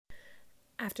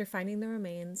After finding the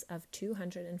remains of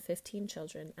 215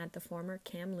 children at the former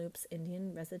Kamloops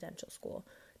Indian Residential School,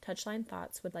 Touchline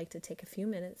Thoughts would like to take a few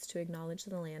minutes to acknowledge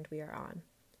the land we are on.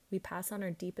 We pass on our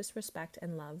deepest respect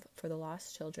and love for the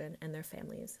lost children and their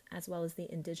families, as well as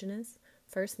the Indigenous,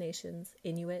 First Nations,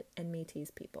 Inuit, and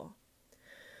Métis people,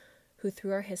 who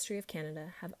through our history of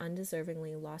Canada have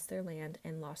undeservingly lost their land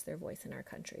and lost their voice in our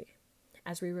country.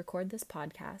 As we record this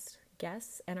podcast,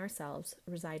 guests and ourselves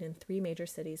reside in 3 major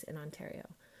cities in Ontario.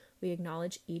 We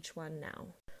acknowledge each one now.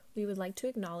 We would like to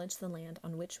acknowledge the land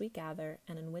on which we gather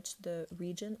and in which the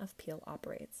region of Peel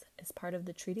operates, as part of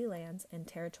the treaty lands and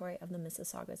territory of the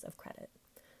Mississaugas of Credit.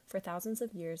 For thousands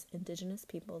of years, Indigenous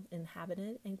people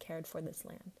inhabited and cared for this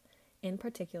land. In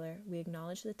particular, we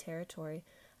acknowledge the territory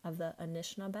of the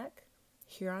Anishinaabeg,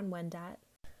 Huron-Wendat,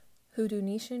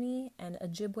 Haudenosaunee, and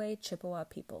Ojibwe Chippewa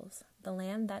peoples, the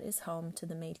land that is home to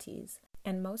the Métis,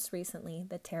 and most recently,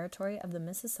 the territory of the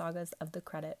Mississaugas of the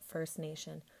Credit First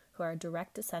Nation, who are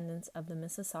direct descendants of the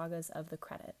Mississaugas of the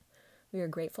Credit. We are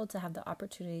grateful to have the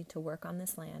opportunity to work on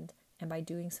this land, and by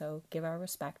doing so, give our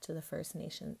respect to the First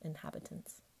Nation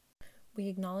inhabitants. We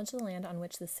acknowledge the land on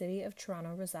which the City of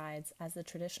Toronto resides as the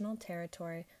traditional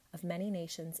territory of many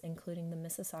nations, including the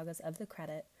Mississaugas of the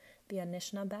Credit, the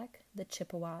Anishinaabeg, the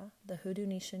Chippewa, the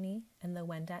Haudenosaunee, and the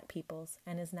Wendat peoples,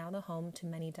 and is now the home to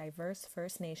many diverse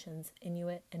First Nations,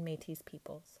 Inuit, and Métis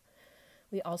peoples.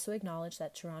 We also acknowledge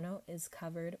that Toronto is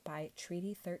covered by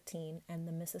Treaty 13 and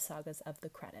the Mississaugas of the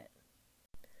Credit.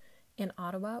 In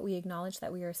Ottawa, we acknowledge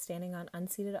that we are standing on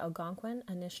unceded Algonquin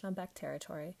Anishinaabeg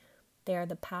territory. They are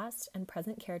the past and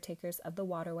present caretakers of the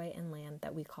waterway and land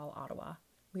that we call Ottawa.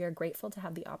 We are grateful to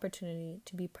have the opportunity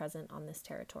to be present on this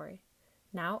territory.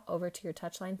 Now, over to your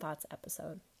Touchline Thoughts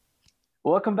episode.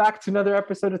 Welcome back to another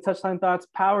episode of Touchline Thoughts,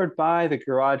 powered by the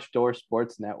Garage Door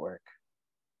Sports Network.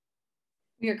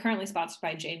 We are currently sponsored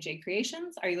by J&J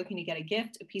Creations. Are you looking to get a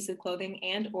gift, a piece of clothing,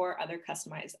 and or other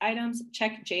customized items?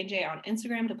 Check J&J on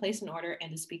Instagram to place an order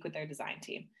and to speak with their design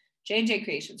team. J&J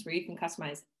Creations, where you can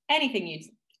customize anything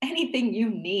you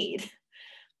need.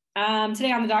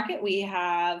 Today on the docket, we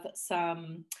have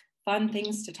some fun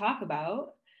things to talk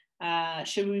about.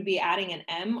 Should we be adding an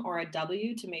M or a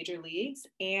W to major leagues,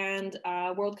 and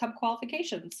World Cup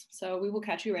qualifications? So we will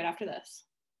catch you right after this.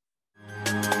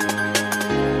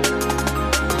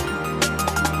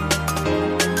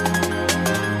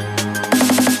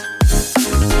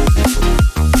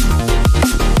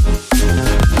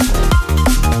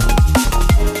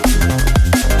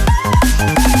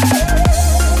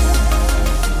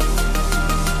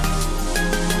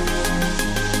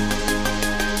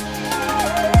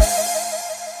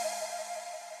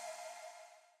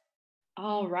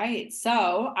 All right.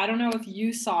 So I don't know if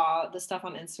you saw the stuff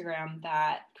on Instagram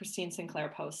that Christine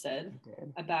Sinclair posted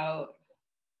about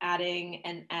adding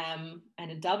an M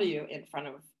and a W in front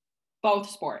of both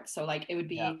sports. So like it would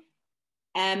be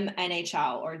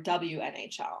MNHL or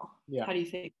WNHL. Yeah. How do you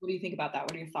think? What do you think about that?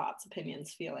 What are your thoughts,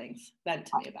 opinions, feelings? Vent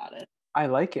to me about it. I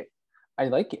like it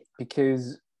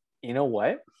because you know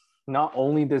what? Not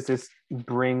only does this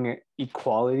bring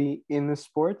equality in the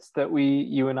sports that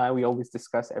you and I always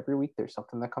discuss every week, there's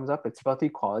something that comes up, it's about the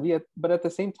equality, but at the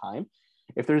same time,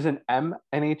 if there's an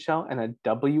MNHL and a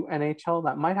WNHL,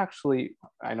 that might actually,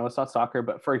 I know it's not soccer,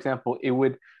 but for example, it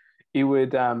would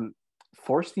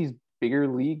force these bigger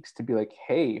leagues to be like,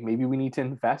 hey, maybe we need to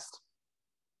invest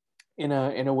in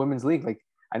a women's league. Like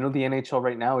I know the NHL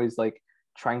right now is like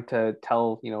trying to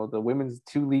tell the women's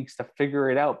 2 leagues to figure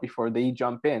it out before they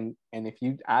jump in, and if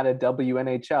you add a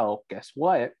WNHL, guess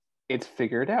what, it's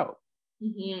figured out.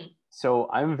 Mm-hmm. So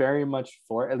I'm very much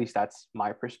for, at least that's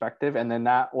my perspective, and then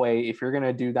that way, if you're going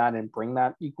to do that and bring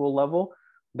that equal level,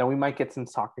 then we might get some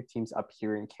soccer teams up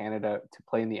here in Canada to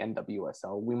play in the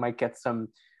NWSL.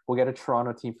 We'll get a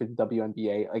Toronto team for the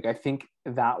WNBA. Like I think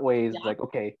that way is like,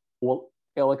 okay, well,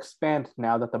 it'll expand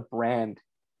now that the brand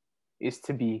is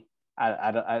to be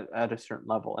at a certain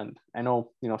level. And I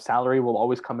know, salary will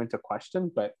always come into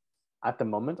question, but at the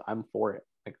moment I'm for it.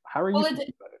 Like, how are you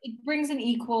thinking about it? It brings an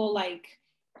equal,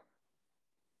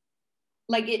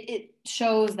 it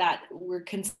shows that we're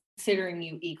considering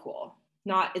you equal.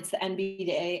 Not it's the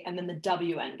NBA and then the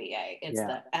WNBA. It's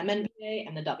the MNBA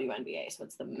and the WNBA. So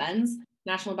it's the men's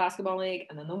National Basketball League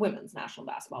and then the women's National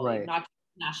Basketball League, not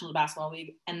National Basketball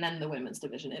League and then the women's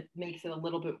division. It makes it a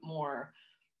little bit more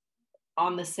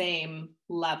on the same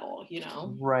level,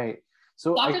 Right.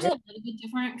 So soccer's a little bit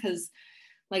different because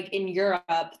like in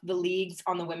Europe, the leagues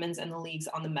on the women's and the leagues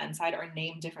on the men's side are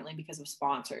named differently because of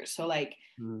sponsors. So like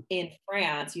in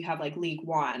France, you have like League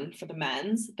One for the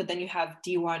men's, but then you have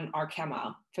D1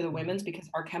 Arkema for the women's because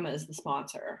Arkema is the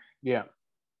sponsor. Yeah.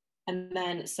 And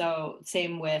then, so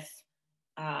same with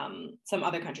some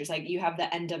other countries, like you have the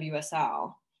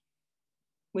NWSL,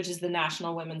 which is the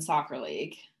National Women's Soccer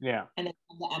League. Yeah. And then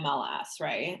the MLS,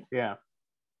 right? Yeah.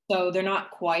 So they're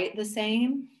not quite the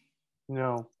same.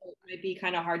 No. So it might be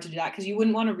kind of hard to do that because you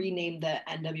wouldn't want to rename the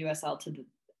NWSL to the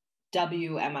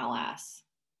WMLS.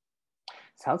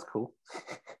 Sounds cool.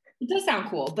 It does sound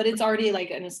cool, but it's already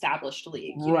like an established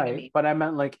league. You know what I mean? But I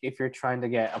meant like if you're trying to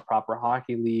get a proper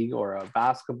hockey league or a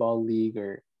basketball league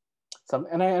or some,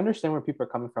 and I understand where people are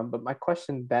coming from, but my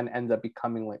question then ends up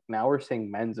becoming like, now we're saying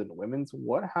men's and women's.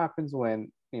 What happens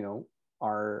when, you know,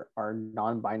 our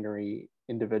non-binary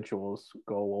individuals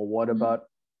go, well, what about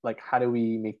like, how do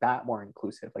we make that more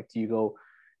inclusive? Like, do you go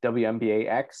WNBA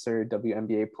X or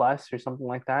WNBA plus or something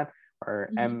like that,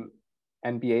 or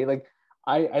NBA? Like,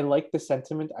 I like the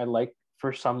sentiment. I like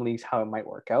for some leagues how it might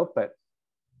work out, but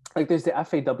like there's the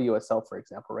FAWSL, for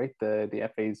example, right? The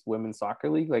FA's women's soccer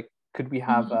league. Like, could we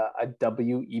have a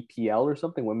WEPL or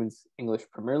something, Women's English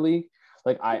Premier League?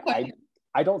 Like, I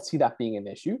don't see that being an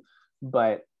issue,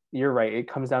 but you're right. It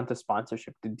comes down to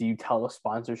sponsorship. Do you tell a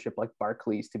sponsorship like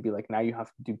Barclays to be like, now you have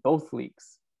to do both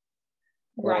leagues?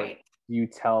 Right. Or you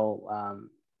tell,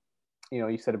 you know,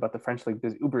 you said about the French league,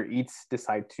 does Uber Eats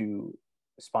decide to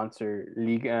sponsor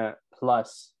Liga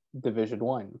Plus Division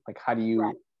 1? Like, how do you...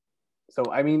 Right. So,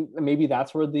 I mean, maybe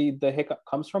that's where the hiccup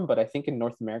comes from. But I think in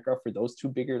North America, for those two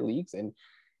bigger leagues, and,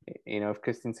 you know, if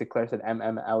Christine Sinclair said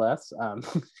MMLS,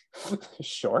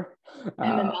 sure.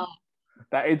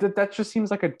 That just seems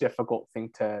like a difficult thing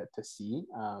to see.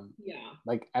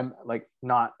 Like,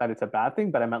 not that it's a bad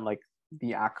thing, but I meant like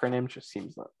the acronym just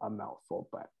seems a mouthful.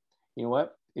 But you know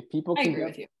what? If people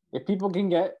can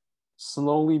get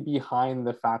slowly behind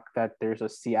the fact that there's a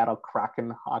Seattle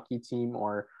Kraken hockey team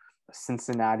or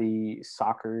Cincinnati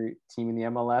soccer team in the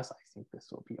MLS, I think this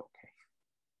will be okay.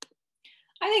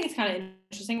 I think it's kind of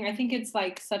interesting. I think it's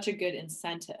like such a good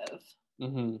incentive. You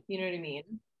know what I mean?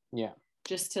 Yeah.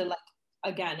 Just to, like,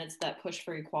 again, it's that push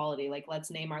for equality. Like,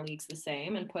 let's name our leagues the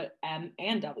same and put M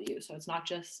and W. So it's not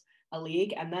just a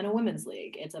league and then a women's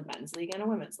league. It's a men's league and a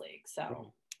women's league.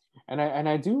 So. And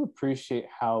I do appreciate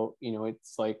how, you know,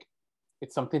 it's like,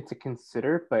 it's something to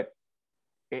consider, but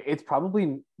it's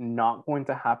probably not going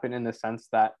to happen in the sense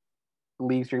that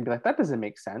leagues are going to be like, that doesn't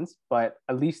make sense. But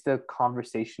at least the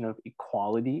conversation of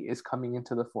equality is coming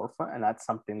into the forefront. And that's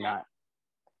something that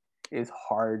is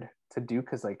hard to do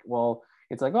because, like, well,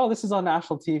 it's like, oh, this is on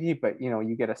national TV, but, you know,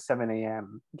 you get a 7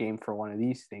 a.m. game for one of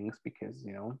these things because,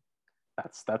 you know,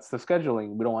 that's the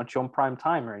scheduling. We don't want you on prime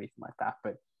time or anything like that.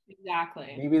 But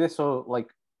exactly, maybe this will like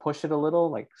push it a little,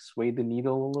 like sway the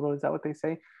needle a little. Is that what they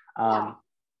say?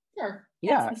 Sure.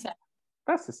 Yeah,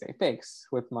 that's the same. Thanks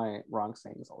with my wrong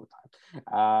sayings all the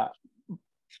time.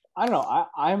 I don't know.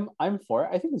 I'm for it.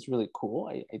 I think it's really cool.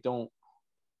 I don't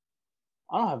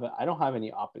have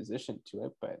any opposition to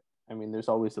it, but I mean, there's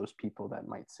always those people that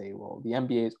might say, well, the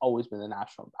NBA has always been the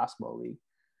National Basketball League.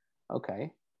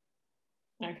 Okay.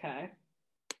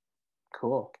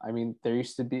 Cool. I mean, there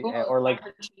used to be, or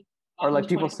like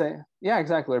people say, yeah,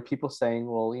 exactly. Or people saying,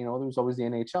 well, you know, there was always the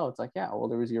NHL. It's like, yeah, well,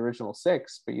 there was the original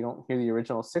six, but you don't hear the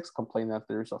original six complain that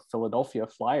there's a Philadelphia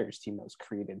Flyers team that was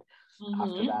created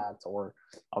after that, or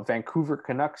a Vancouver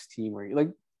Canucks team, or like,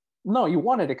 no, you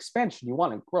wanted expansion, you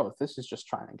wanted growth. This is just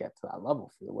trying to get to that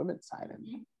level for the women's side. And,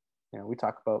 you know, we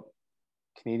talk about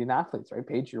Canadian athletes, right?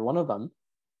 Paige, you're one of them.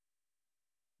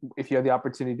 If you had the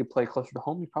opportunity to play closer to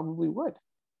home, you probably would.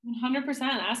 100%.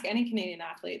 Ask any Canadian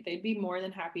athlete. They'd be more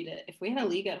than happy to. If we had a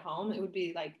league at home, it would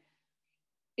be like,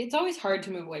 it's always hard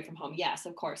to move away from home. Yes,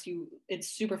 of course, it's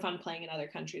super fun playing in other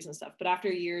countries and stuff. But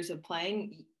after years of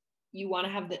playing, you want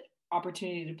to have the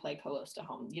opportunity to play close to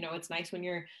home. You know, it's nice when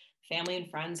your family and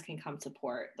friends can come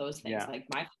support those things. Like,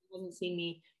 my family hasn't seen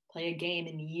me play a game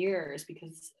in years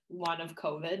because of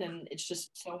COVID, and it's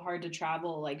just so hard to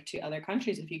travel like to other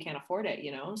countries if you can't afford it,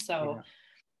 you know? So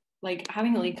like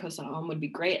having a league close to home would be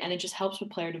great, and it just helps with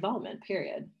player development,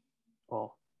 period.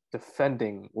 Well,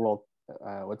 defending world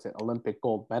Olympic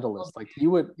gold medalist, like you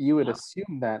would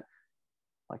assume that,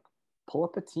 like, pull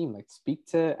up a team, like speak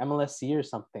to MLSC or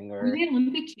something. Or we're the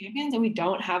Olympic champions and we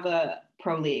don't have a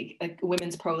pro league, a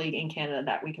women's pro league in Canada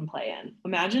that we can play in.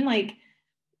 Imagine like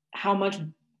how much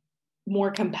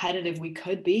more competitive we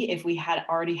could be if we had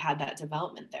already had that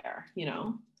development there, you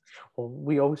know? Well,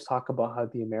 we always talk about how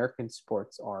the American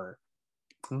sports are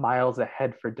miles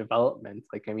ahead for development.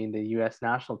 Like, I mean, the U.S.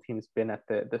 national team's been at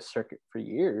the circuit for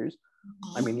years.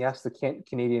 I mean, yes, the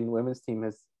Canadian women's team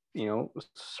has, you know,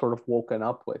 sort of woken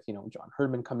up with, you know, John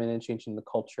Herdman coming in and changing the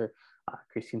culture,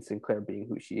 Christine Sinclair being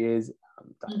who she is,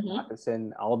 Diane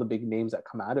Matheson, all the big names that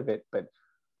come out of it. But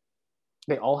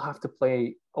they all have to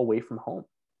play away from home,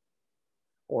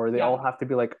 or they all have to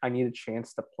be like, I need a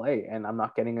chance to play, and I'm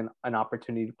not getting an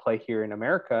opportunity to play here in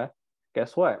America.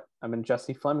 Guess what? I'm a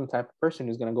Jesse Fleming type of person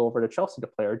who's going to go over to Chelsea to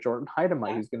play, or Jordan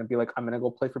Heidemeier who's going to be like, I'm going to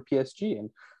go play for PSG, and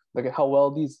look at how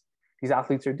well these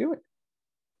athletes are doing.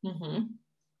 Mm-hmm.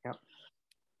 Yeah.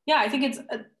 Yeah, I think it's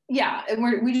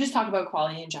and we just talk about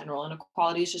equality in general, and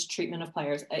equality is just treatment of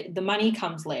players. The money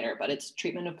comes later, but it's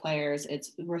treatment of players,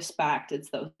 it's respect, it's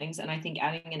those things. And I think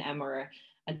adding an M or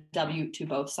a W to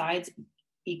both sides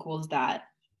equals that,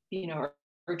 or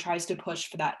tries to push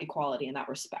for that equality and that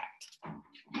respect.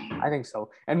 I think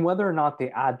so. And whether or not they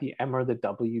add the M or the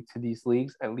W to these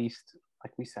leagues, at least,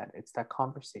 like we said, it's that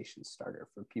conversation starter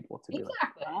for people to be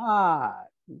like,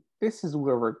 this is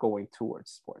where we're going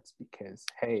towards sports. Because,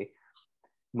 hey,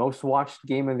 most watched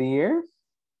game of the year,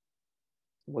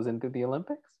 wasn't it the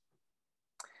Olympics?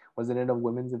 Wasn't it a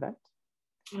women's event?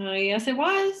 Yes, it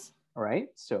was. All right.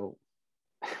 So,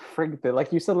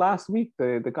 like you said last week,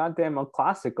 the goddamn El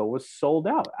Clasico was sold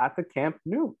out at the Camp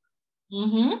Nou.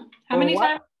 Mm-hmm. How many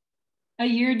times a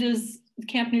year does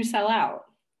Camp Nou sell out?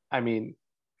 I mean,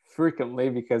 frequently,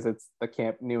 because it's the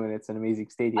Camp Nou and it's an amazing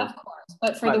stadium. Of course,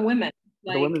 but for the women,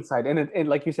 the women's side, and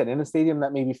like you said, in a stadium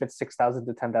that maybe fits 6,000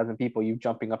 to 10,000 people, you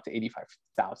jumping up to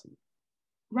 85,000.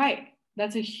 Right,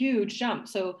 that's a huge jump.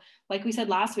 So, like we said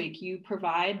last week, you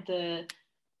provide the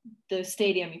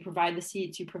stadium, you provide the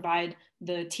seats, you provide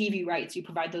the TV rights, you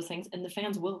provide those things, and the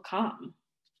fans will come.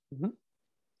 Mm-hmm.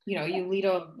 You lead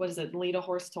a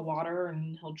horse to water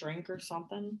and he'll drink or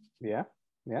something. Yeah,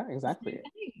 exactly.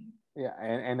 Yeah,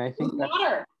 and I think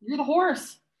water. You're the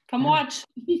horse. Come watch.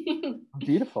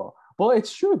 Beautiful. Well,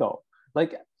 it's true though.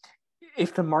 Like,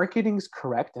 if the marketing's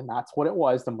correct, and that's what it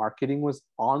was, the marketing was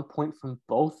on point from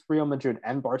both Real Madrid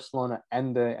and Barcelona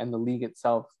and the league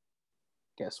itself.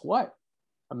 Guess what?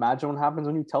 Imagine what happens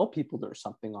when you tell people there's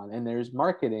something on and there's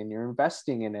marketing, you're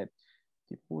investing in it.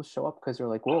 People will show up because they're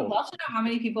like, whoa. I would love to know how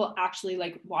many people actually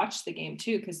watch the game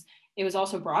too, because it was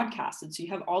also broadcasted. So you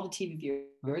have all the TV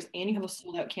viewers and you have a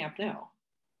sold out Camp Nou.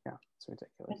 Yeah, it's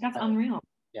ridiculous. That's unreal.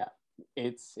 Yeah,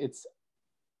 it's.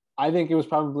 I think it was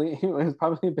probably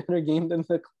a better game than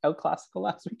the El Clasico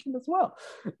last weekend as well.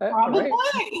 Probably.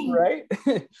 Right?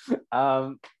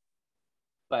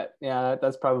 But yeah,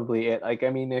 that's probably it. Like, I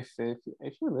mean, if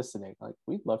you're listening, like,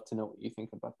 we'd love to know what you think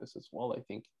about this as well. I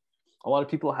think a lot of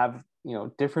people have,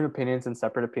 different opinions and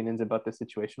separate opinions about the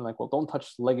situation. Like, well, don't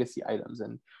touch legacy items.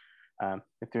 And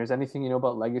if there's anything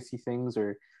about legacy things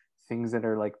or things that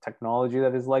are like technology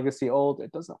that is legacy old,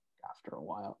 it doesn't work after a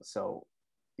while. So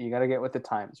you got to get with the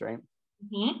times, right?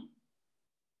 Mm-hmm.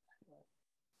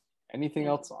 Anything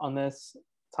else on this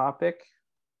topic?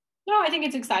 No, I think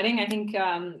it's exciting. I think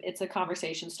it's a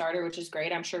conversation starter, which is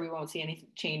great. I'm sure we won't see any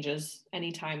changes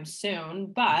anytime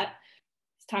soon, but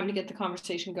it's time to get the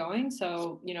conversation going.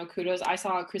 So, kudos. I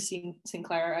saw Christine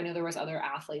Sinclair. I know there was other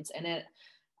athletes in it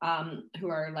who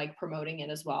are promoting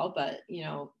it as well. But,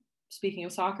 speaking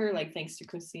of soccer, thanks to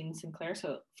Christine Sinclair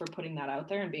for putting that out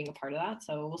there and being a part of that.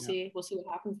 So we'll see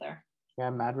what happens there. Yeah,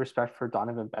 mad respect for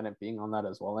Donovan Bennett being on that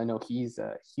as well. I know he's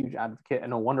a huge advocate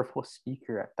and a wonderful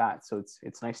speaker at that. So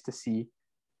it's nice to see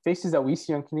faces that we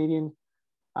see on Canadian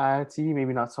TV,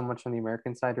 maybe not so much on the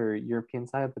American side or European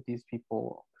side, but these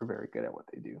people are very good at what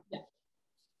they do. Yeah.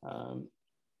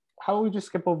 How about we just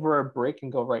skip over our break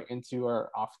and go right into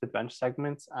our off the bench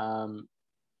segments?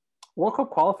 World Cup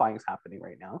qualifying is happening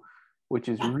right now, which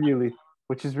is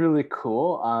really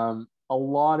cool. A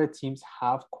lot of teams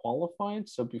have qualified.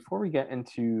 So before we get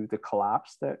into the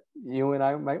collapse that you and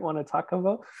I might want to talk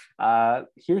about,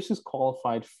 here's who's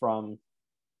qualified from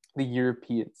the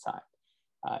European side.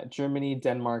 Germany,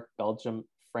 Denmark, Belgium,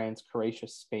 France, Croatia,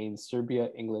 Spain, Serbia,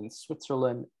 England,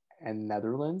 Switzerland, and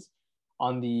Netherlands.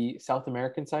 On the South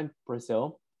American side,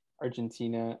 Brazil,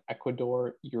 Argentina,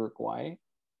 Ecuador, Uruguay.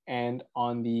 And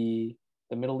on the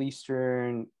Middle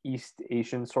Eastern, East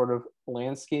Asian sort of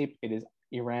landscape, it is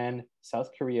Iran, South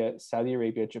Korea, Saudi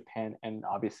Arabia, Japan, and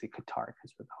obviously Qatar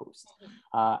because we're the host.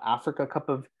 Africa Cup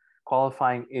of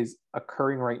qualifying is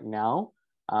occurring right now.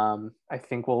 I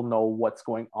think we'll know what's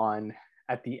going on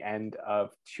at the end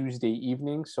of Tuesday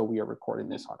evening. So we are recording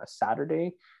this on a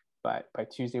Saturday, but by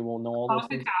Tuesday we'll know all those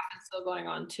things. CONCACAF is still going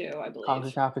on too, I believe.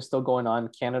 CONCACAF is still going on.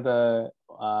 Canada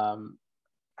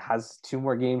has 2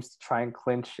 more games to try and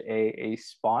clinch a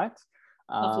spot.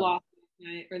 Lost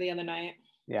night or the other night.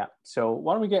 Yeah. So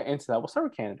why don't we get into that? We'll start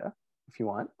with Canada if you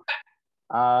want.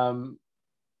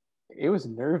 It was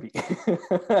nervy.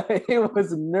 It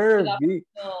was nervy.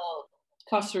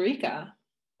 Costa Rica.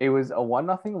 It was a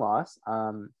 1-0 loss.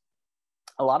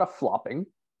 A lot of flopping.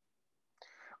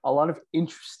 a lot of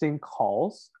interesting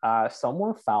calls. Some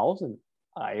were fouls, and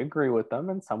I agree with them,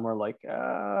 and some were like, you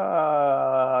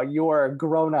are a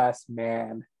grown-ass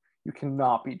man. You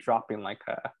cannot be dropping like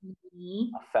a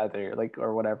feather, like,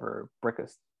 or whatever,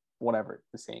 whatever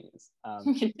the saying is.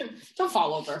 Don't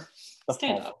fall over.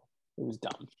 Stand up. It was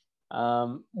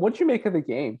dumb. What'd you make of the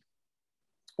game?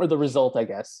 Or the result, I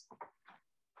guess?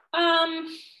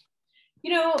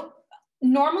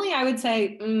 Normally I would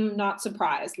say not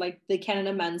surprised. Like the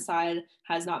Canada men's side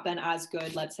has not been as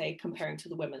good, let's say, comparing to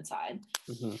the women's side.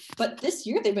 Mm-hmm. But this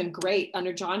year they've been great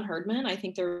under John Herdman. I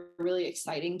think they're a really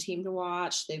exciting team to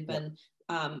watch. They've been,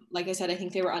 like I said, I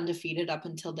think they were undefeated up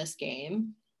until this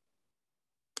game.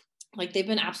 Like they've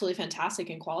been absolutely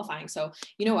fantastic in qualifying. So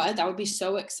you know what? That would be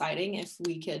so exciting if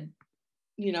we could,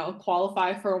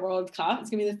 qualify for a World Cup.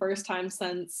 It's gonna be the first time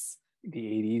since the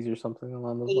 80s or something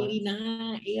along those lines.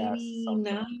 89,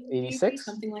 86,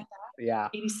 something like that. Yeah,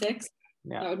 86.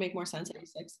 Yeah, that would make more sense.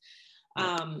 86.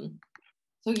 So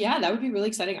yeah, that would be really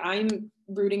exciting. I'm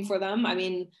rooting for them. I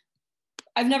mean,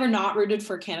 I've never not rooted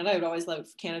for Canada. I would always love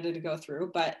Canada to go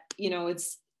through, but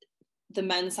it's the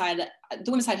men's side. The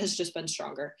women's side has just been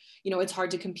stronger. It's hard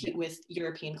to compete with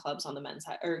European clubs on the men's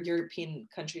side or European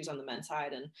countries on the men's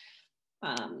side,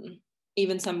 and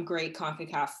even some great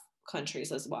CONCACAF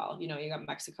countries as well. You got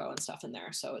Mexico and stuff in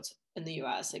there, so it's in the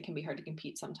US it can be hard to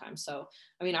compete sometimes. So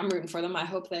I mean, I'm rooting for them. I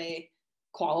hope they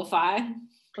qualify.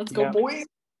 Let's go, boys.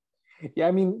 Yeah,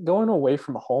 I mean, going away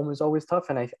from home is always tough,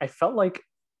 and I felt like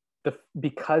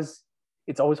because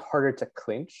it's always harder to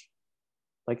clinch,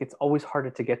 like it's always harder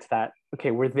to get to that,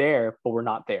 okay, we're there but we're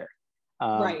not there,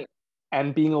 right?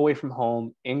 And being away from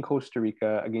home in Costa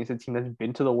Rica against a team that's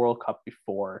been to the World Cup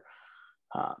before,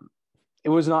 it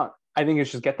was not. I think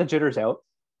it's just get the jitters out.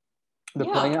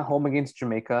 They're playing at home against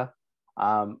Jamaica.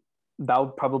 That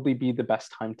would probably be the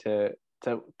best time to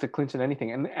clinch in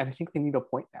anything. And I think they need a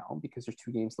point now because there's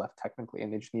 2 games left technically,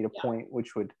 and they just need a point,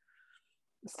 which would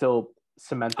still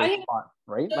cement their spot,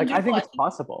 right? Like I think it's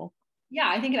possible. Yeah,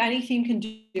 I think if any team can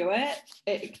do it,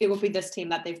 it will be this team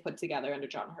that they've put together under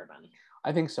John Herdman.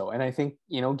 I think so. And I think,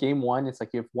 game 1, it's like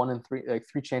you have 1 in 3, like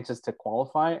 3 chances to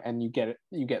qualify, and you get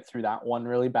through that one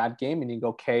really bad game and you go,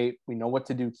 okay, we know what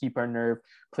to do, keep our nerve,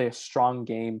 play a strong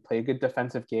game, play a good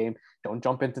defensive game, don't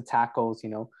jump into tackles,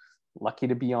 lucky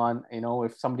to be on,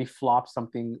 if somebody flops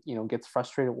something, gets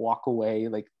frustrated, walk away.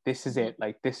 Like this is it.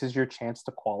 Like this is your chance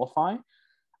to qualify.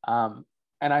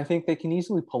 And I think they can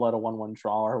easily pull out a 1-1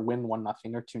 draw or win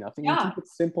 1-0 or 2-0. You keep it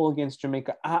simple against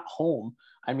Jamaica at home.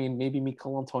 I mean, maybe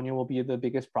Mikel Antonio will be the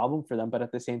biggest problem for them, but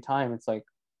at the same time, it's like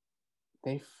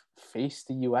they've faced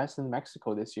the US and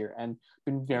Mexico this year and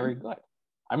been very good.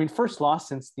 I mean, first loss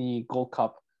since the Gold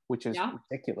Cup, which is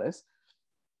ridiculous.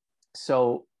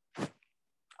 So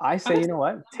I say, you know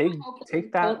what?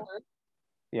 Take that.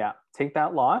 Yeah, take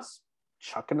that loss,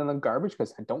 chuck it in the garbage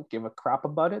because I don't give a crap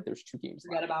about it. There's 2 games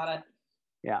left. Forget about it.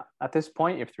 Yeah, at this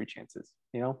point, you have 3 chances.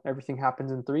 Everything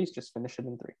happens in 3s. Just finish it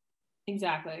in 3.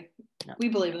 Exactly. Yeah. We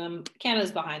believe in them.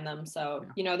 Canada's behind them. So,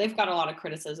 they've got a lot of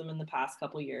criticism in the past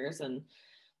couple of years. And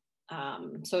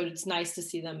so it's nice to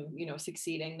see them,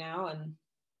 succeeding now. And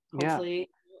hopefully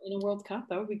in a World Cup,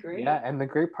 that would be great. Yeah, and the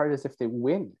great part is if they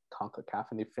win CONCACAF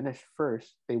and they finish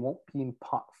first, they won't be in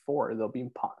pot 4. They'll be in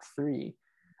pot 3.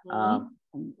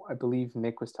 Mm-hmm. I believe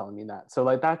Nick was telling me that. So,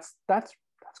 like, that's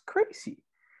crazy.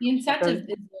 The incentive is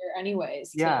there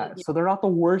anyways. So they're not the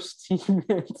worst team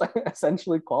to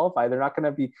essentially qualify. They're not going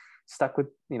to be stuck with,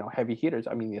 heavy hitters.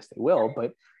 I mean, yes, they will,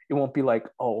 but it won't be like,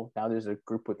 oh, now there's a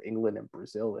group with England and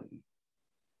Brazil.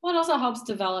 Well, it also helps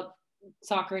develop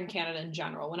soccer in Canada in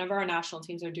general. Whenever our national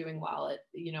teams are doing well,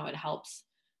 it helps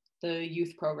the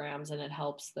youth programs and it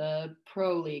helps the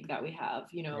pro league that we have,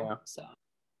 so.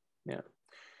 Yeah.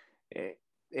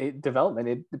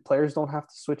 Development, the players don't have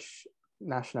to switch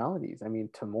nationalities. I mean,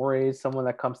 Tamore is someone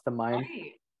that comes to mind.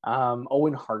 Right.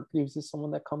 Owen Hargreaves is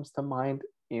someone that comes to mind.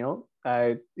 Who's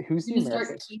the American?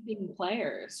 Start keeping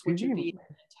players, which would be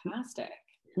fantastic.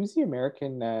 Who's the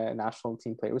American national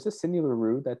team player? Was it Cindy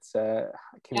Leroux? That's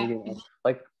Canadian. Yeah.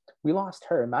 Like we lost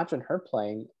her. Imagine her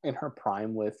playing in her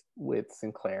prime with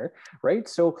Sinclair, right?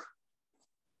 So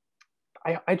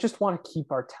I just want to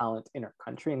keep our talent in our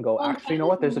country and go. Actually, you know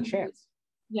what? There's a chance.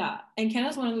 Yeah, and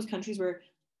Canada's one of those countries where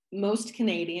most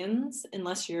Canadians,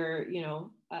 unless you're,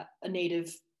 a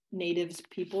natives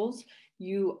peoples,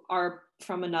 you are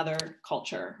from another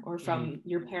culture or from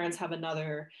your parents have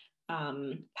another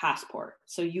passport.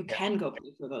 So you can go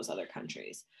play for those other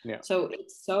countries. Yeah. So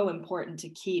it's so important to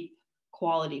keep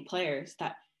quality players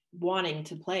that wanting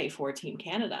to play for Team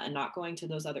Canada and not going to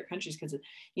those other countries. Because,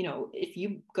 you know, if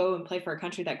you go and play for a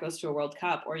country that goes to a World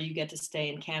Cup, or you get to stay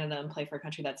in Canada and play for a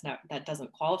country that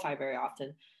doesn't qualify very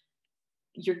often,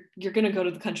 you're going to go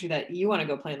to the country that you want to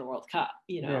go play in the World Cup,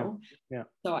 you know? Yeah.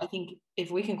 So I think if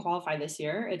we can qualify this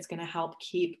year, it's going to help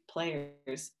keep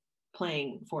players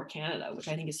playing for Canada, which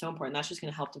I think is so important. That's just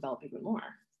going to help develop even more.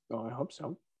 Oh, I hope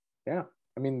so. Yeah.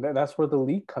 I mean, that's where the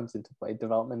league comes into play.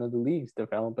 Development of the leagues,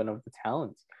 development of the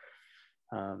talents,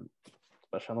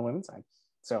 especially on the women's side.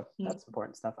 So that's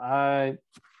important stuff.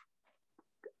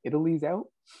 Italy's out.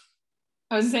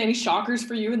 I was saying, any shockers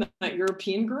for you in that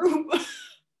European group?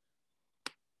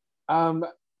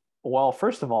 Well,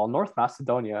 first of all, North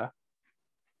Macedonia.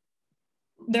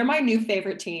 They're my new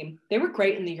favorite team. They were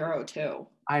great in the Euro too.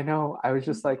 I know. I was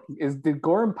just like, did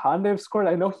Goran Pandev score?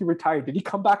 I know he retired. Did he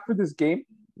come back for this game?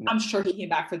 No. I'm sure he came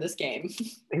back for this game.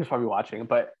 He was probably watching,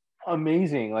 but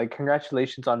amazing. Like,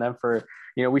 congratulations on them for,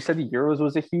 you know, we said the Euros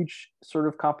was a huge sort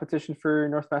of competition for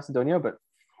North Macedonia, but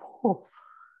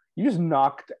you just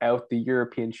knocked out the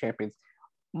European champions.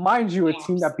 Mind you, a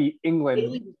team that beat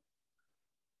England.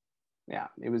 Yeah,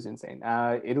 it was insane.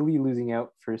 Italy losing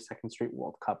out for a second straight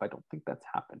World Cup. I don't think that's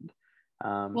happened.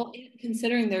 Well,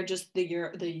 considering they're just the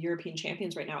European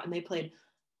champions right now, and they played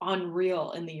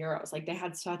unreal in the Euros. Like, they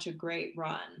had such a great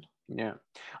run. Yeah.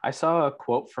 I saw a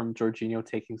quote from Jorginho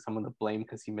taking some of the blame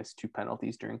because he missed 2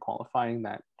 penalties during qualifying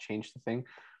that changed the thing.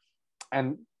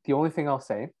 And the only thing I'll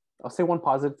say one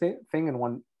positive thing and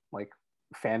one like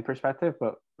fan perspective,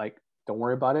 but like, don't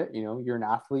worry about it. You know, you're an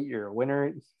athlete, you're a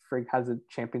winner. Frig has a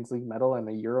Champions League medal and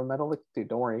a Euro medal. Like, dude,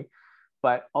 don't worry.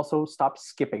 But also stop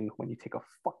skipping when you take a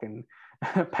fucking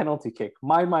penalty kick.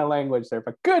 Mind my language there,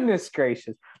 but goodness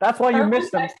gracious. That's why you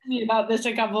missed them. Me about this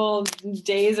a couple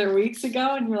days or weeks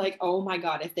ago, and you're like, oh my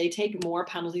God, if they take more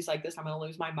penalties like this, I'm going to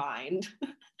lose my mind.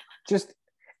 Just,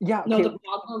 yeah. Okay. No, the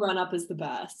Pogba run up is the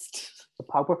best. The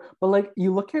Pogba, but like,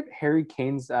 you look at Harry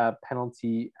Kane's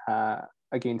penalty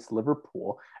against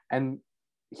Liverpool, and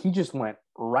he just went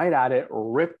right at it,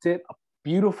 ripped it, a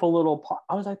beautiful little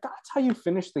I was like, that's how you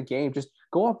finish the game. Just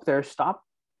go up there, stop,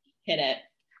 hit it.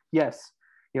 Yes.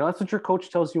 You know, that's what your coach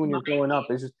tells you when you're growing up,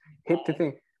 is just hit the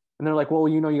thing. And they're like, well,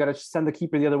 you know, you got to send the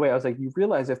keeper the other way. I was like, you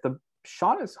realize if the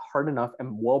shot is hard enough and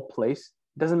well placed,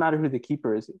 it doesn't matter who the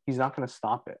keeper is, he's not going to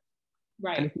stop it.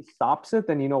 Right. And if he stops it,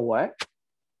 then you know what?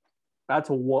 That's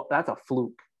a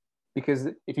fluke, because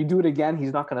if you do it again,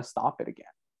 he's not going to stop it again.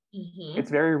 Mm-hmm. It's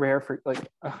very rare for, like,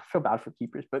 I feel bad for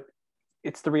keepers, but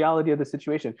it's the reality of the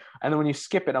situation. And then when you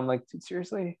skip it, I'm like, dude,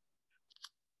 seriously?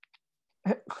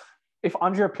 If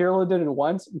Andrea Pirlo did it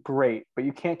once, great, but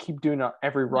you can't keep doing it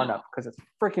every run up because it's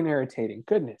freaking irritating.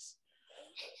 Goodness.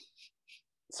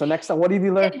 So next time, what did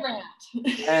he learn?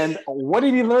 And what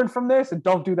did he learn from this? And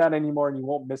don't do that anymore, and you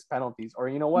won't miss penalties. Or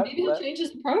you know what? Maybe he'll change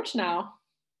his approach now.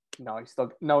 No,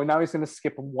 now he's going to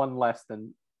skip one less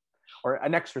than, or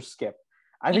an extra skip.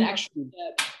 I think that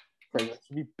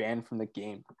should be banned from the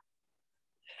game.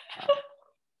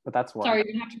 But that's why. Sorry, you're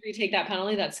going to have to retake that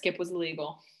penalty. That skip was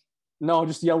illegal. No,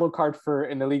 just yellow card for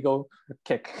an illegal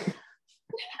kick.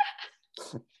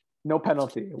 No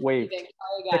penalty. Waived.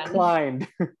 Declined.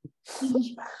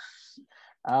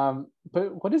 But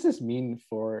what does this mean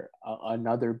for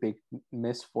another big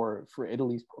miss for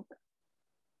Italy's program?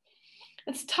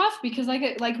 It's tough because,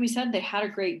 like we said, they had a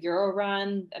great Euro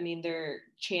run. I mean, they're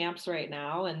champs right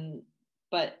now,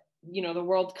 but you know, the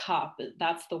World Cup,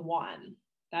 that's the one.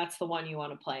 That's the one you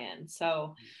want to play in.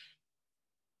 So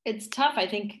it's tough. I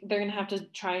think they're going to have to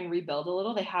try and rebuild a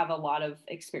little. They have a lot of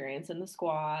experience in the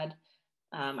squad.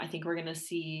 I think we're going to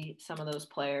see some of those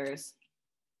players,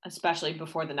 especially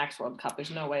before the next World Cup.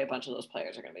 There's no way a bunch of those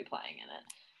players are going to be playing in it.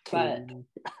 But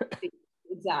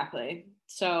exactly.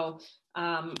 So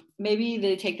maybe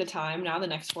they take the time now, the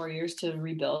next 4 years, to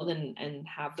rebuild and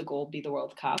have the goal be the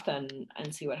World Cup and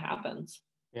see what happens.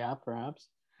 Yeah, perhaps.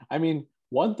 I mean,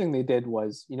 one thing they did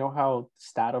was, you know how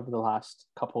stat over the last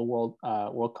couple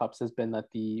World Cups has been that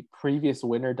the previous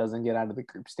winner doesn't get out of the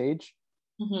group stage?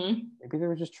 Mm-hmm. Maybe they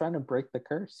were just trying to break the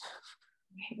curse.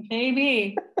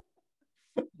 Maybe.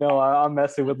 No, I'm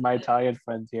messing with my Italian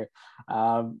friends here.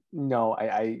 No,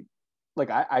 I look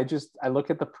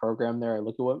at the program there. I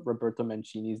look at what Roberto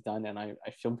Mancini's done, and I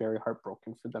feel very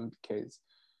heartbroken for them because,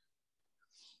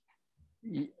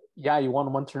 yeah, you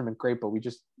won one tournament, great, but we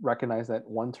just recognize that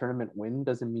one tournament win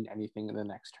doesn't mean anything in the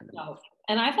next tournament. No.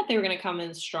 And I thought they were going to come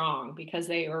in strong because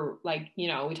they were, like, you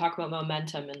know, we talk about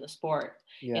momentum in the sport,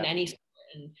 in any sport,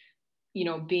 and, you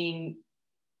know,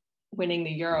 winning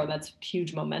the Euro, that's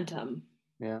huge momentum.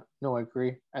 Yeah, no, I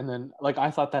agree. And then, like, I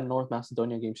thought that North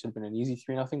Macedonia game should have been an easy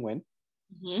 3-0 win.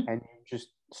 and you just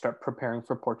start preparing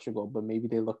for Portugal. But maybe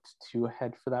they looked too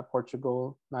ahead for that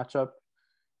Portugal matchup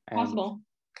and Possible.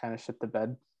 kind of shit the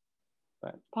bed.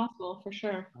 But possible for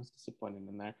sure. I was disappointed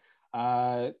in there.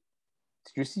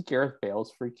 Did you see Gareth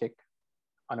Bale's free kick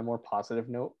on a more positive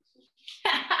note?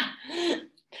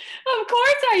 Of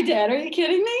course I did. Are you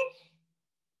kidding me?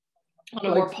 On a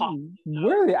Like, more positive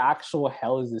where the actual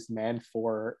hell is this man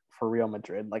for Real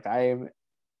Madrid? Like, I am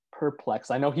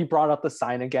perplexed. I know he brought up the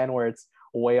sign again where it's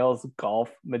Wales,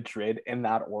 Golf, Madrid in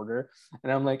that order.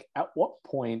 And I'm like, at what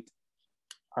point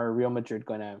are Real Madrid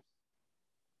going to...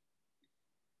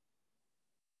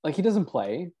 Like, he doesn't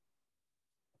play.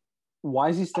 Why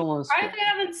is he still on Why Spurs? they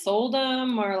haven't sold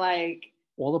him or like...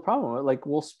 Well, the problem, like,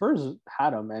 well, Spurs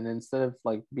had him, and instead of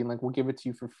like being like, we'll give it to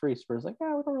you for free, Spurs like,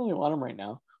 yeah, we don't really want him right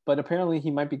now. But apparently, he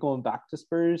might be going back to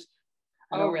Spurs.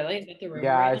 Oh, really? Is that the rumor?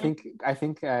 Yeah, right I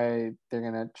think they're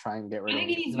gonna try and get rid I of him.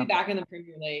 think he needs to be back in the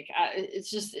Premier League. It's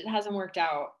just it hasn't worked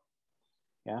out.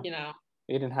 Yeah, you know.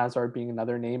 Eden Hazard being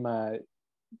another name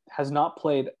has not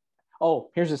played.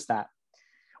 Oh, here's a stat.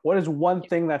 What is one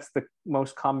thing that's the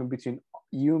most common between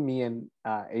you, me, and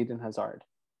Eden Hazard?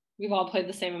 We've all played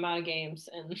the same amount of games,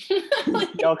 and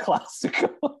El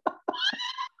Clasico.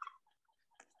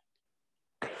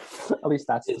 At least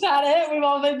that's. Is that it? We've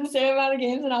all played the same amount of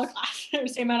games in El Clasico,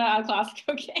 same amount of El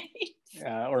Clasico games.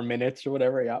 Yeah, or minutes or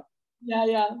whatever. Yeah.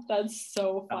 Yeah. That's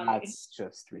so funny. That's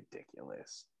just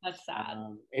ridiculous. That's sad.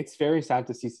 It's very sad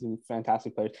to see some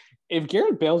fantastic players. If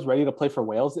Gareth Bale's ready to play for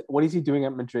Wales, what is he doing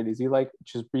at Madrid? Is he like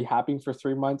just rehabbing for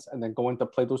 3 months and then going to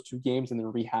play those 2 games and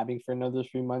then rehabbing for another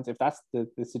 3 months? If that's the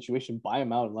situation, buy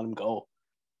him out and let him go.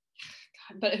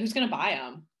 God, but who's going to buy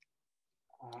him?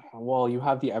 Well, you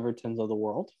have the Evertons of the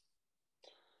world.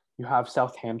 You have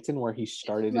Southampton, where he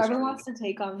started. Whoever wants to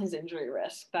take on his injury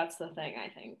risk, that's the thing, I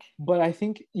think. But I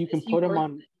think you can put him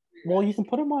on. Well, you can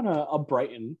put him on a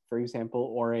Brighton, for example,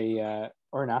 or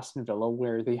an Aston Villa,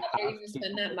 where they have to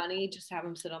spend that money, just have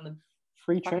him sit on the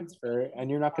free transfer,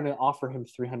 and you're not going to offer him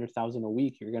 300,000 a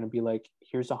week. You're going to be like,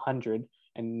 here's 100,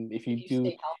 and if you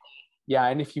do, yeah,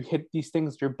 and if you hit these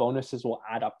things, your bonuses will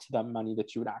add up to that money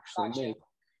that you would actually make,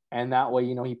 and that way,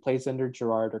 he plays under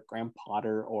Gerrard or Graham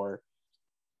Potter or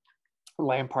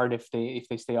Lampard if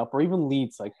they stay up, or even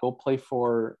Leeds, like go play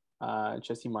for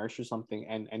Jesse Marsh or something,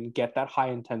 and get that high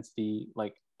intensity,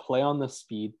 like play on the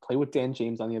speed, play with Dan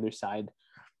James on the other side.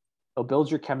 It'll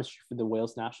build your chemistry for the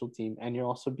Wales national team, and you'll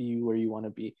also be where you want to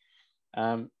be.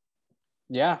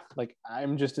 Yeah, like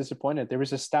I'm just disappointed.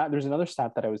 There's another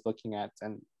stat that I was looking at,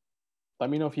 and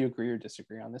let me know if you agree or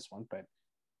disagree on this one, but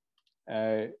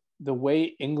the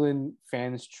way England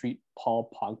fans treat Paul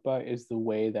Pogba is the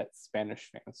way that Spanish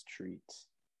fans treat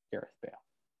Gareth Bale.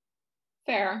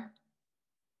 Fair.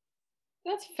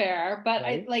 That's fair, but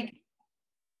right?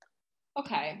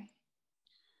 Okay.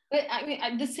 But I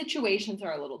mean, the situations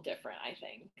are a little different, I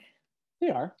think.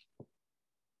 They are.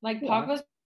 Like, Pogba's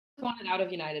wanted out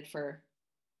of United for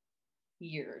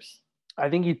years.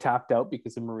 I think he tapped out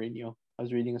because of Mourinho. I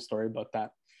was reading a story about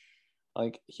that.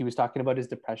 Like, he was talking about his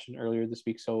depression earlier this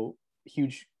week, so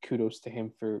huge kudos to him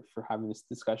for having this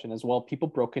discussion as well. People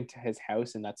broke into his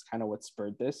house, and that's kind of what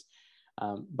spurred this.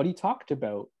 But he talked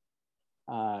about,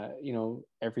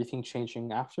 everything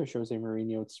changing after Jose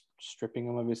Mourinho, stripping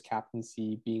him of his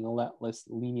captaincy, being a lot less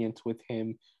lenient with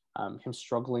him, him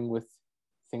struggling with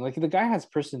things. Like, the guy has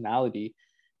personality,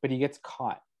 but he gets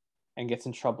caught and gets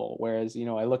in trouble. Whereas,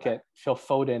 I look at Phil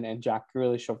Foden and Jack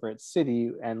Grealish over at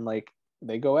City, and like,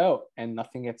 they go out and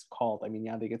nothing gets called. I mean,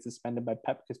 yeah, they get suspended by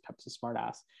Pep because Pep's a smart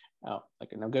ass,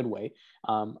 like in a good way.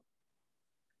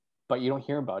 But you don't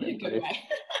hear about it. But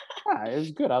yeah, it's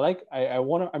good.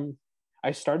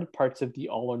 I started parts of the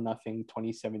All or Nothing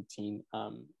 2017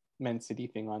 Man City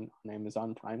thing on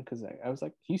Amazon Prime because I was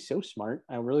like, he's so smart.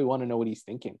 I really want to know what he's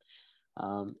thinking.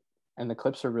 And the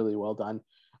clips are really well done.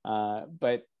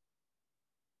 But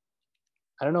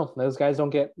I don't know. Those guys don't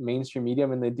get mainstream media.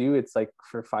 When they do, it's like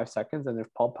for 5 seconds. And if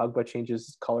Paul Pogba changes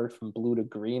his color from blue to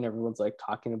green, everyone's like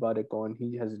talking about it, going,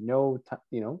 he has no,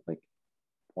 like,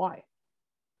 why?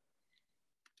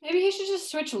 Maybe he should just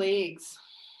switch leagues.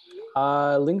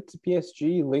 Linked to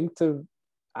PSG, linked to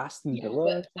Aston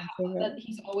Villa. That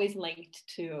he's always linked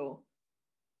to.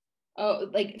 Oh,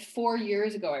 like 4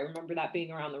 years ago, I remember that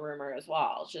being around the rumor as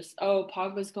well. Just,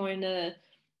 Pogba's going to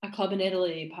a club in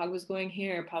Italy. Pogba's going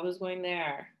here. Pogba's going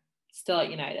there. Still at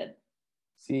United.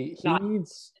 See,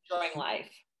 needs enjoying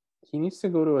life. He needs to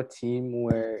go to a team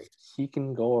where he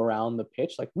can go around the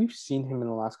pitch. Like, we've seen him in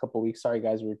the last couple of weeks. Sorry,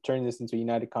 guys, we're turning this into a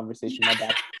United conversation. My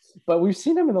bad. But we've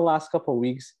seen him in the last couple of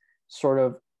weeks, sort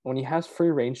of when he has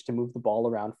free range to move the ball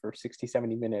around for 60,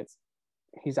 70 minutes.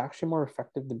 he's actually more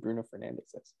effective than Bruno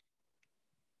Fernandes is.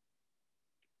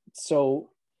 So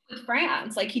with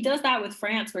France, like he does that with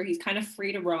France, where he's kind of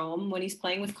free to roam when he's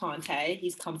playing with Conte.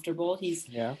 He's comfortable. He's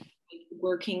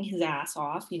working his ass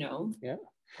off, you know. Yeah,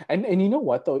 and you know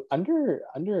what though,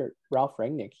 under Ralph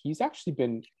Rangnick, he's actually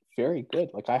been very good.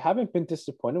 Like I haven't been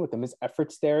disappointed with him. His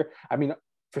efforts there. I mean,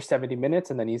 for 70 minutes,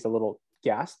 and then he's a little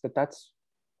gassed, but that's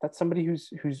somebody who's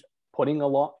putting a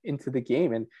lot into the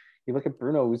game. And you look at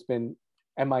Bruno, who's been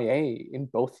MIA in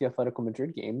both the Atletico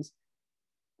Madrid games,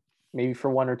 maybe for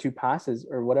one or two passes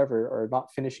or whatever, or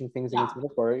not finishing things against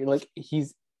Middlesbrough. Like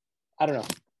he's, I don't know.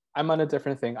 I'm on a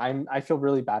different thing. I feel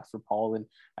really bad for Paul, and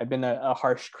I've been a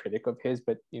harsh critic of his,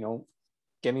 but you know,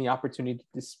 getting the opportunity to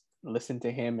just listen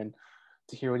to him and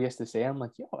to hear what he has to say, I'm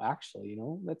like, yo, actually, you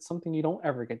know, that's something you don't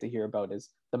ever get to hear about, is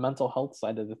the mental health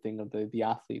side of the thing of the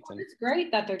athletes. And it's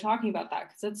great that they're talking about that,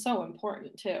 because it's so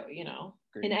important too, you know,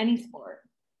 in any sport.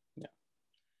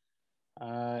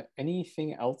 Yeah.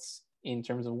 Anything else in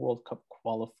terms of World Cup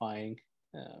qualifying?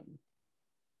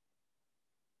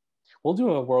 We'll do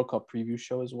a World Cup preview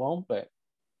show as well, but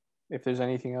if there's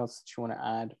anything else that you want to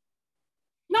add.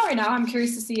 Not right now. I'm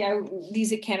curious to see how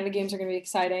these Canada games are going to be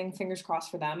exciting. Fingers crossed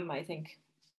for them. I think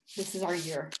this is our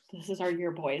year. This is our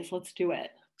year, boys. Let's do it.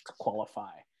 To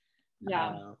qualify.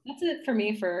 Yeah, that's it for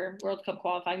me for World Cup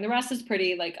qualifying. The rest is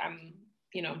pretty, like, I'm,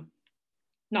 you know,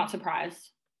 not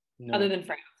surprised. No. Other than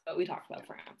France, but we talked about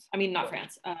France. I mean, not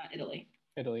France, Italy.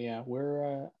 Italy, yeah.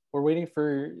 We're waiting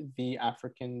for the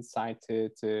African side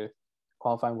to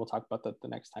qualify, and we'll talk about that the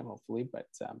next time, hopefully. But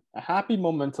a happy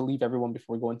moment to leave everyone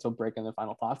before we go into a break and the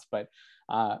final thoughts. But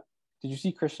did you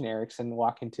see Christian Eriksen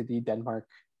walk into the Denmark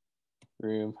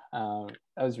room? That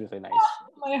was really nice.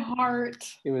 Oh, my heart.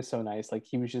 It was so nice. Like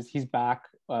he's back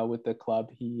with the club.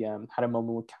 He had a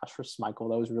moment with Kasper Schmeichel.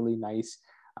 That was really nice.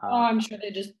 I'm sure they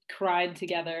just cried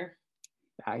together.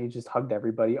 Yeah, he just hugged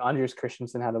everybody. Andreas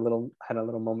Christensen had a little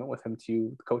moment with him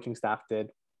too. The coaching staff did.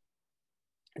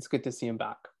 It's good to see him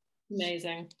back.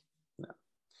 Amazing.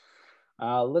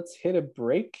 Yeah. Let's hit a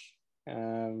break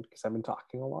because I've been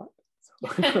talking a lot.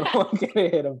 So I'm gonna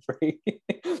hit a break.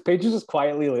 Paige is just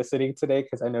quietly listening today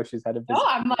because I know she's had a busy. Oh,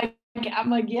 I'm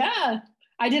like, yeah.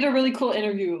 I did a really cool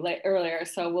interview earlier,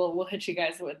 so we'll hit you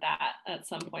guys with that at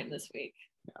some point this week.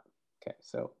 Yeah. Okay,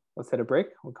 so let's hit a break.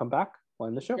 We'll come back. We'll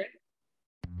end the show. Great.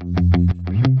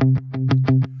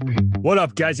 What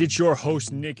up, guys? It's your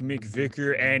host, Nick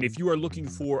McVicker, and if you are looking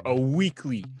for a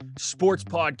weekly sports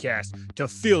podcast to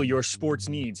fill your sports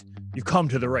needs, you've come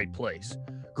to the right place.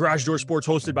 Garage Door Sports,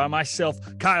 hosted by myself,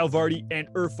 Kyle Vardy, and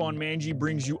Irfan Manji,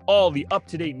 brings you all the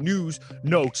up-to-date news,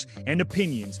 notes, and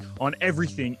opinions on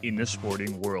everything in the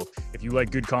sporting world. If you like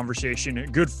good conversation,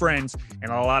 good friends,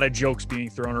 and a lot of jokes being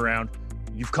thrown around,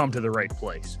 you've come to the right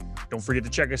place. Don't forget to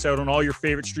check us out on all your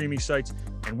favorite streaming sites,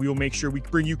 and we will make sure we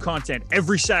bring you content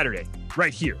every Saturday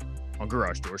right here on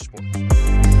Garage Door Sports.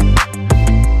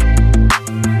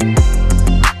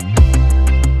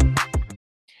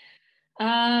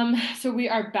 So we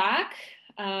are back.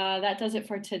 That does it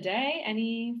for today.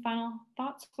 Any final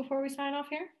thoughts before we sign off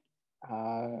here?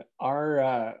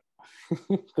 Our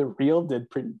the reel did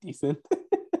pretty decent.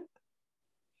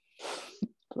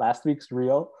 Last week's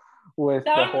reel with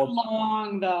that the was whole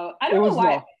long though. I don't know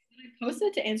why. When I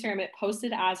posted to Instagram, it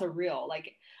posted as a reel.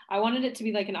 Like I wanted it to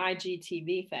be like an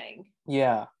IGTV thing.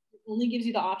 Yeah. It only gives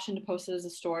you the option to post it as a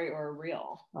story or a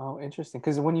reel. Oh, interesting.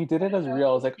 Because when you did it as a reel,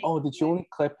 I was like, oh, did you only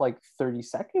clip like 30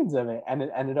 seconds of it? And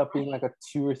it ended up being like a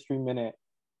 2 or 3 minute.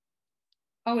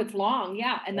 Oh, it's long.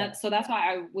 Yeah. And that's why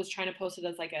I was trying to post it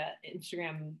as like a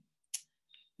Instagram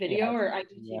video or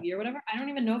IGTV or whatever. I don't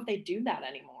even know if they do that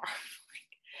anymore.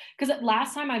 Because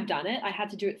last time I've done it, I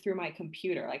had to do it through my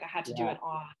computer. Like I had to do it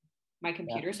on my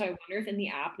computer. Yeah. So I wonder if in the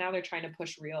app now they're trying to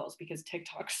push reels because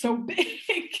TikTok's so big.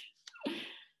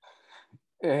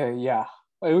 Yeah,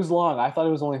 it was long. I thought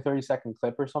it was only a 30-second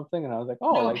clip or something, and I was like,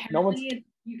 oh, no one's.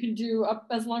 You can do up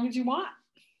as long as you want.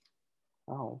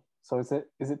 Oh, so is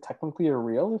it technically a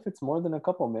reel if it's more than a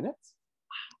couple minutes?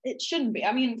 It shouldn't be.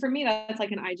 I mean, for me, that's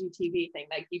like an IGTV thing.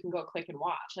 Like you can go click and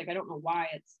watch. Like I don't know why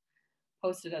it's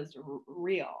posted as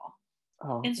reel.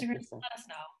 Oh, Instagram, let us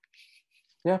know.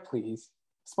 Yeah, please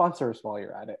sponsor us while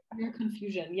you're at it. Your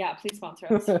confusion, yeah, please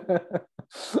sponsor us.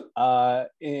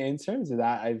 In terms of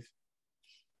that, I've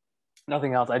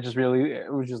nothing else. I just really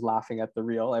was just laughing at the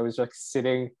reel. I was like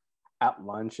sitting at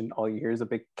lunch, and all you hear is a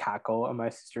big cackle, and my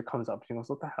sister comes up. She goes,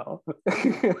 "What the hell?"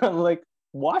 I'm like,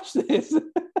 "Watch this."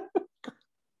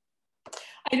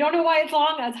 I don't know why it's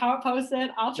long. That's how it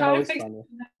posted. I'll try to fix it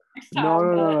next time.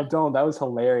 No, don't. That was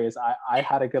hilarious. I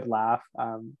had a good laugh.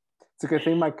 It's a good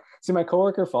thing. My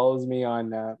coworker follows me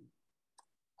on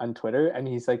on Twitter, and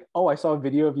he's like, "Oh, I saw a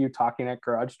video of you talking at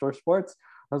Garage Door Sports."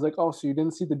 I was like, "Oh, so you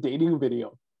didn't see the dating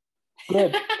video?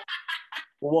 Good.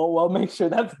 Well, we'll make sure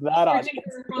that's that Searching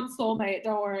audience." for one soulmate.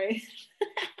 Don't worry.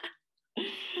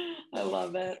 I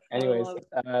love it. Anyways,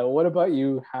 what about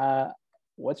you?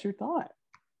 What's your thought?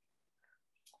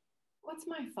 What's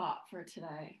my thought for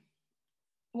today?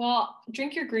 Well,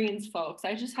 drink your greens, folks.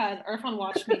 I just had Irfan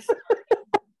watch me start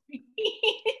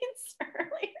greens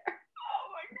earlier. Oh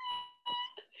my god.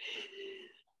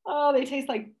 Oh, they taste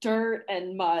like dirt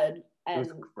and mud and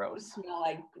gross. smell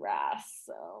like grass.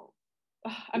 So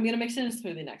I'm gonna mix it in a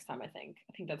smoothie next time. I think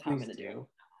that's how I'm gonna do.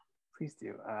 Please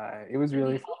do. It was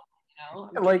really fun.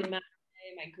 I'm like drinking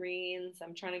my greens.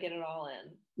 I'm trying to get it all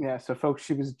in. Yeah. So, folks,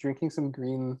 she was drinking some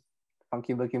green,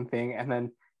 funky looking thing, and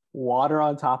then water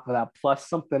on top of that, plus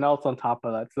something else on top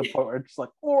of that, to the point where it's just like,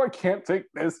 oh, I can't take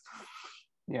this.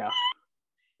 Yeah.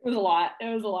 It was a lot.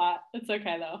 It's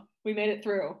okay though. We made it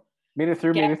through. Made it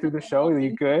through the show. Are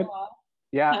you good?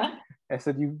 Yeah. Huh? I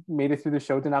said you made it through the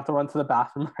show. Didn't have to run to the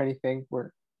bathroom or anything.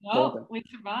 No, we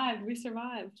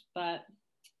survived. But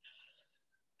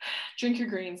drink your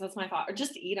greens. That's my thought. Or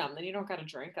just eat them. Then you don't got to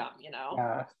drink them,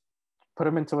 Yeah. Put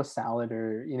them into a salad,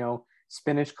 or,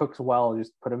 spinach cooks well.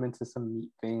 Just put them into some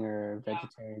meat thing or a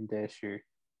vegetarian dish, or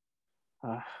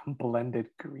blended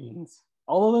greens.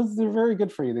 All of those, they're very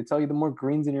good for you. They tell you the more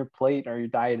greens in your plate or your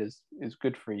diet is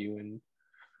good for you. And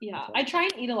yeah, I try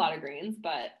and eat a lot of greens,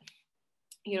 but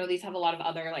these have a lot of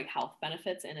other like health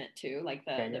benefits in it too, like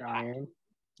the iron,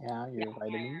 your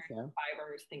vitamins,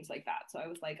 fibers, things like that. So I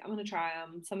was like, I'm gonna try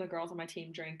them. Some of the girls on my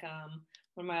team drink them.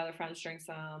 One of my other friends drinks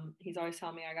them. He's always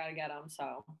telling me I gotta get them.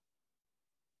 So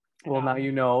well, now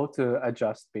you know to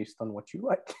adjust based on what you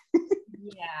like.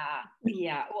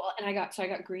 yeah. Well, and I got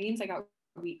greens, I got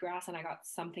wheatgrass, and I got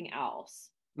something else,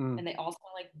 and they all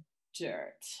smell like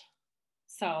dirt.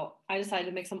 So I decided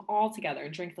to mix them all together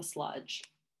and drink the sludge.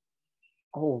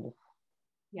 Oh,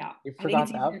 yeah. You forgot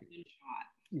that.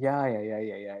 Yeah.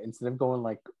 Instead of going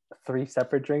like 3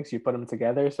 separate drinks, you put them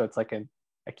together, so it's like an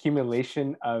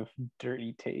accumulation of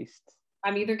dirty taste.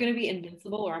 I'm either going to be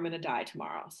invincible or I'm going to die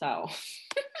tomorrow. So.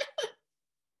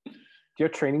 Do you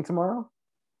have training tomorrow?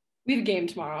 We have a game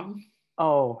tomorrow.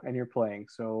 Oh, and you're playing.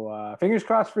 So fingers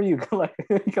crossed for you. Good luck,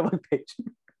 Paige.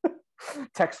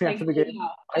 Text me after the game.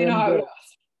 I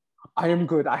am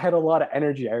good. I had a lot of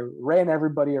energy. I ran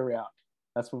everybody around.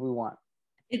 That's what we want.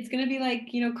 It's going to be like,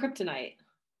 kryptonite.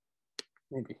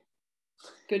 Maybe.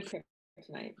 Good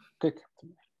kryptonite. Good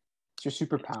kryptonite. It's your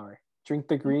superpower. Drink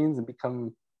the greens and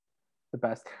become the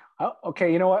best.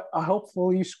 Okay, you know what?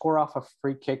 Hopefully you score off a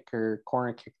free kick or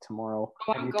corner kick tomorrow.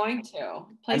 Oh, I'm going to.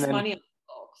 Place money on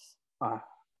folks.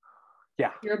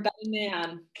 Yeah. You're a better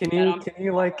man. Can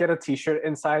you like get a t-shirt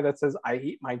inside that says "I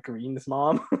eat my greens,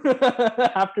 Mom"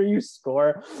 after you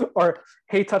score? Or,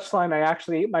 "Hey, Touchline, I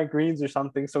actually ate my greens," or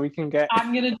something, so we can get.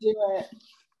 I'm gonna do it.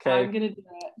 Okay. I'm gonna do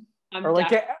it. Or like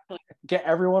get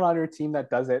everyone on your team that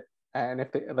does it, and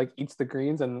if they like eats the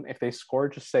greens, and if they score,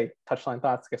 just say Touchline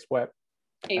Thoughts. Guess what?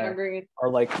 Ate my greens. Or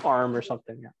like arm or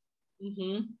something. Yeah.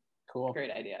 Mm-hmm. Cool.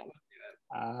 Great idea. I'm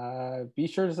gonna do it. Be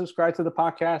sure to subscribe to the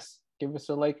podcast. Give us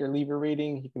a like or leave a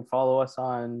rating. You can follow us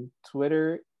on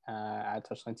Twitter at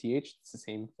TouchlineTH. It's the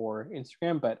same for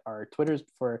Instagram, but our Twitter's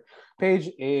for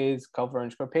page is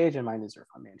Culver_page, and mine is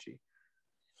Irfan Manshi.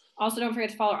 Also, don't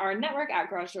forget to follow our network at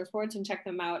Garage Door Sports and check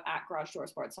them out at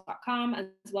garagedoorsports.com, as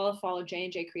well as follow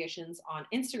J&J Creations on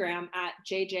Instagram at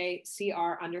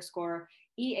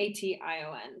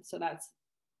JJCR_EATION. So that's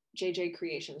JJ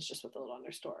Creations, just with a little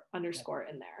underscore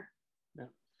in there. Yeah.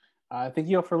 Thank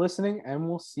you all for listening, and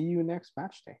we'll see you next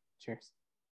match day. Cheers.